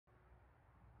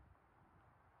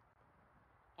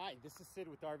Hi, this is Sid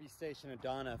with RV Station at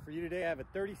Donna. For you today, I have a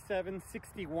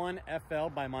 3761 FL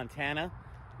by Montana.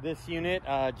 This unit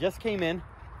just came in,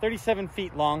 37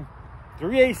 feet long,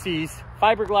 3 ACs,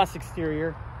 fiberglass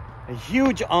exterior, a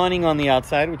huge awning on the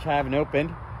outside, which I haven't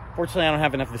opened. Fortunately, I don't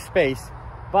have enough of the space,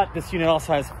 but this unit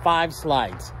also has 5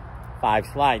 slides. 5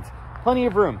 slides. Plenty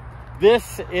of room.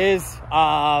 This is,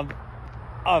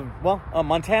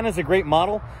 Montana's a great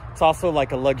model. It's also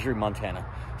like a luxury Montana.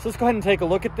 So let's go ahead and take a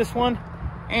look at this one.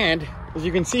 And as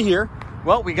you can see here,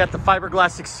 well, we got the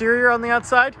fiberglass exterior on the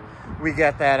outside. We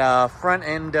got that front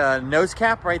end nose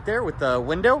cap right there with the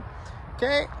window.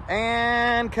 Okay,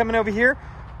 and coming over here,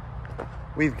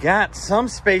 we've got some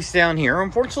space down here.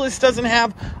 Unfortunately, this doesn't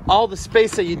have all the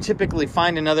space that you typically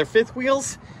find in other fifth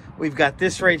wheels. We've got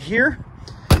this right here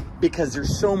because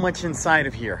there's so much inside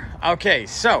of here. Okay,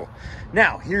 so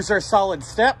now here's our solid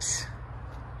steps.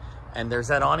 And there's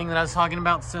that awning that I was talking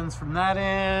about, sends from that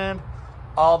end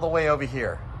all the way over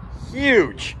here.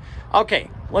 Huge. Okay,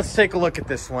 let's take a look at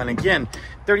this one. Again,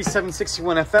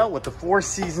 3761 FL with the 4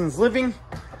 seasons living.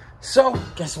 So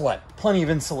guess what? Plenty of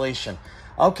insulation.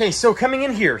 Okay, so coming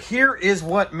in here, here is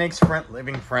what makes front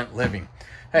living.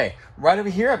 Hey, right over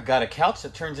here, I've got a couch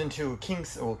that turns into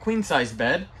a queen size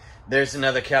bed. There's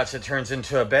another couch that turns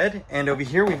into a bed. And over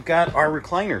here, we've got our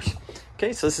recliners.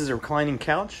 Okay, so this is a reclining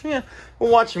couch. Yeah,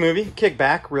 we'll watch a movie, kick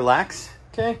back, relax.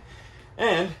 Okay,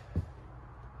 and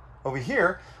over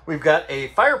here, we've got a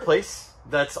fireplace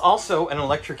that's also an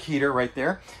electric heater right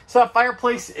there. So that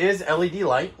fireplace is LED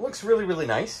light. Looks really, really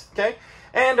nice, okay?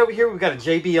 And over here, we've got a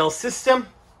JBL system.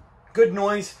 Good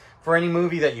noise for any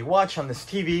movie that you watch on this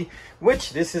TV,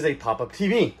 which this is a pop-up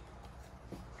TV.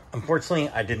 Unfortunately,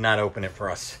 I did not open it for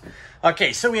us.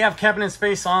 Okay, so we have cabinet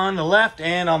space on the left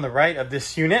and on the right of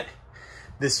this unit.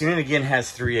 This unit, again, has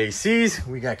 3 ACs.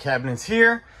 We got cabinets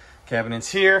here.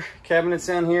 Cabinets here, cabinets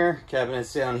down here,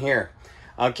 cabinets down here.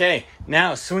 Okay,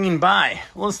 now swinging by.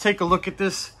 Let's take a look at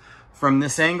this from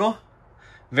this angle.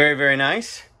 Very, very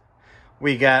nice.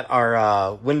 We got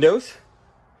our windows,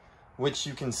 which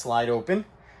you can slide open.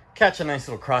 Catch a nice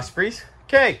little cross breeze.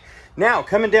 Okay, now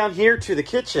coming down here to the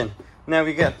kitchen. Now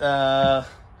we got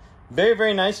very,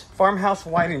 very nice farmhouse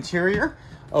white interior.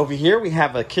 Over here we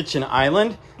have a kitchen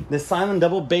island. This island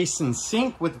double basin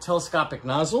sink with a telescopic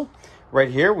nozzle. Right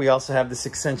here, we also have this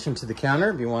extension to the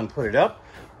counter if you want to put it up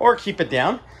or keep it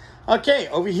down. Okay,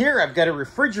 over here, I've got a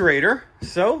refrigerator.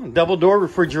 So, double door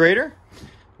refrigerator.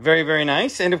 Very, very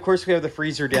nice. And of course, we have the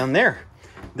freezer down there.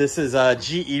 This is a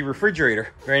GE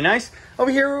refrigerator. Very nice.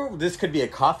 Over here, this could be a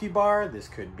coffee bar. This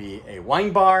could be a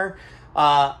wine bar.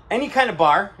 Any kind of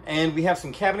bar. And we have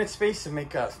some cabinet space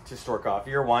to store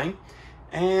coffee or wine.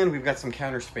 And we've got some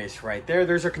counter space right there.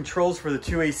 There's our controls for the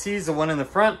 2 ACs, the one in the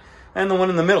front and the one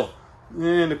in the middle.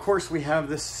 And of course, we have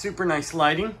this super nice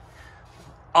lighting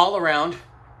all around,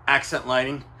 accent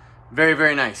lighting. Very,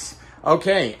 very nice.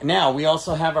 Okay, now we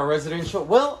also have our residential.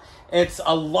 Well, it's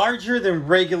a larger than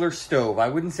regular stove. I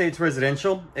wouldn't say it's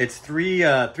residential. It's three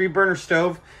burner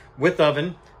stove with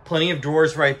oven, plenty of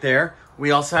drawers right there.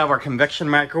 We also have our convection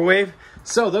microwave.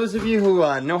 So those of you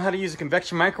who know how to use a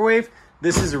convection microwave,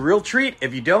 this is a real treat.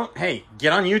 If you don't, hey,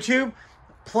 get on YouTube.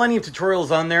 Plenty of tutorials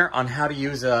on there on how to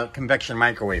use a convection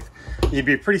microwave. You'd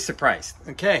be pretty surprised.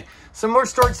 Okay, some more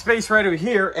storage space right over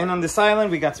here. And on this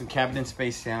island, we got some cabinet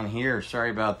space down here.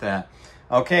 Sorry about that.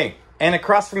 Okay, and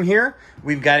across from here,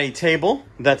 we've got a table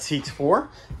that seats 4.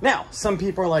 Now, some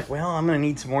people are like, well, I'm gonna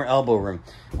need some more elbow room.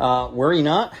 Worry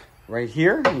not. Right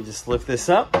here, you just lift this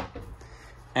up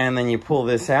and then you pull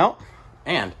this out.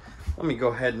 And let me go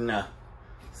ahead and,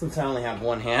 since I only have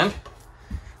one hand,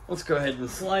 let's go ahead and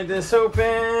slide this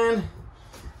open.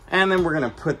 And then we're gonna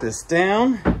put this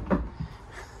down.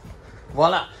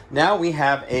 Voila, now we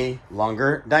have a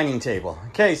longer dining table.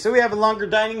 Okay, so we have a longer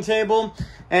dining table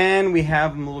and we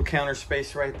have a little counter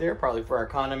space right there, probably for our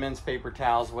condiments, paper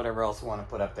towels, whatever else we wanna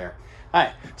put up there. All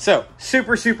right, so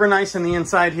super, super nice on the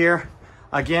inside here.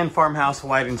 Again, farmhouse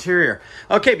white interior.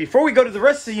 Okay, before we go to the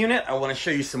rest of the unit, I wanna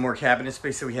show you some more cabinet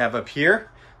space that we have up here.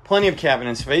 Plenty of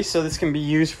cabinet space, so this can be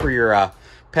used for your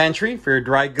pantry, for your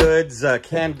dry goods,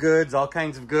 canned goods, all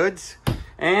kinds of goods.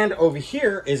 And over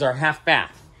here is our half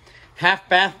bath. Half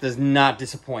bath does not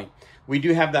disappoint. We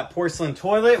do have that porcelain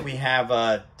toilet. We have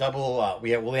a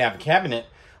we have a cabinet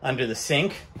under the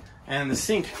sink. And the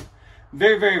sink,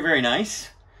 very, very, very nice.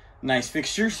 Nice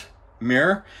fixtures,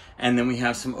 mirror, and then we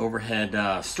have some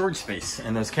overhead storage space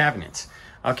in those cabinets.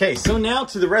 Okay, so now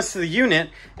to the rest of the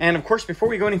unit. And of course, before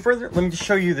we go any further, let me just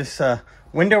show you this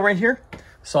window right here.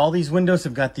 So all these windows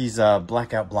have got these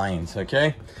blackout blinds,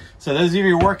 okay? So those of you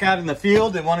who work out in the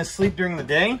field and want to sleep during the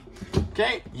day, okay,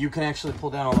 Okay, you can actually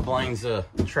pull down all the blinds to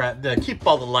keep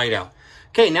all the light out.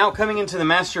 Okay, now coming into the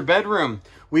master bedroom,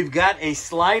 we've got a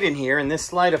slide in here, and this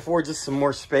slide affords us some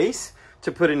more space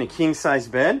to put in a king-size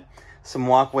bed. Some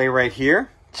walkway right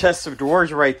here, chest of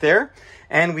drawers right there,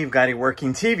 and we've got a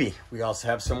working TV. We also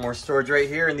have some more storage right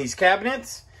here in these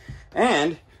cabinets,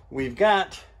 and we've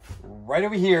got right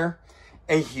over here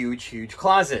a huge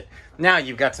closet. Now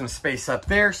you've got some space up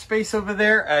there, space over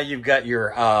there. You've got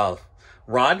your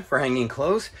rod for hanging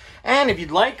clothes, and if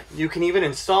you'd like, you can even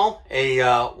install a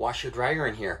washer dryer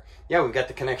in here. Yeah, we've got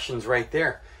the connections right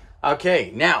there.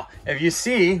 Okay, now if you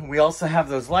see, we also have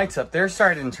those lights up there.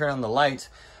 Sorry I didn't turn on the lights,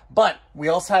 but we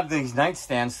also have these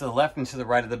nightstands to the left and to the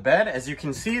right of the bed. As you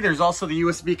can see, there's also the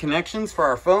USB connections for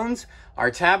our phones,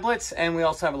 our tablets, and we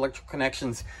also have electrical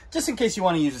connections just in case you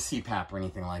want to use a CPAP or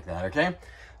anything like that, okay?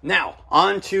 Now,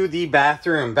 on to the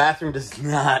bathroom. Bathroom does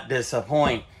not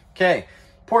disappoint. Okay,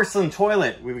 porcelain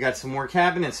toilet. We've got some more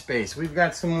cabinet space. We've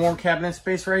got some more cabinet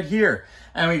space right here.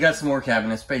 And we got some more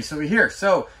cabinet space over here.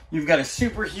 So, you've got a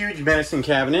super huge medicine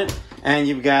cabinet, and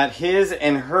you've got his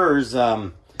and hers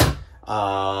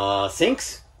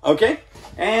sinks, okay?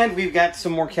 And we've got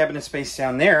some more cabinet space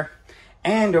down there.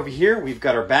 And over here, we've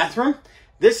got our bathroom.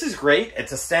 This is great.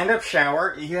 It's a stand-up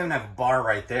shower. You even have a bar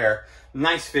right there.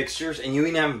 Nice fixtures, and you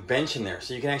even have a bench in there.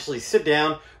 So you can actually sit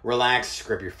down, relax,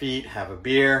 scrub your feet, have a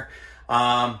beer,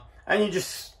 and you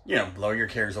just, you know, blow your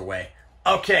cares away.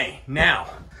 Okay, now,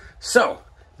 so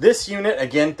this unit,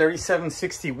 again,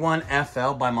 3761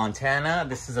 FL by Montana.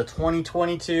 This is a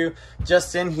 2022,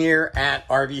 just in here at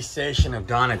RV Station of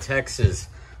Donna, Texas.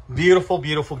 Beautiful,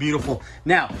 beautiful, beautiful.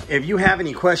 Now, if you have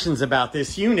any questions about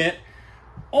this unit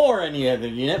or any other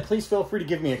unit, please feel free to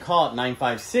give me a call at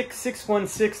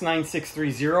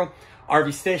 956-616-9630.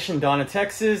 RV Station, Donna,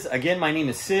 Texas. Again, my name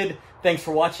is Sid. Thanks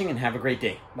for watching and have a great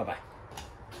day. Bye-bye.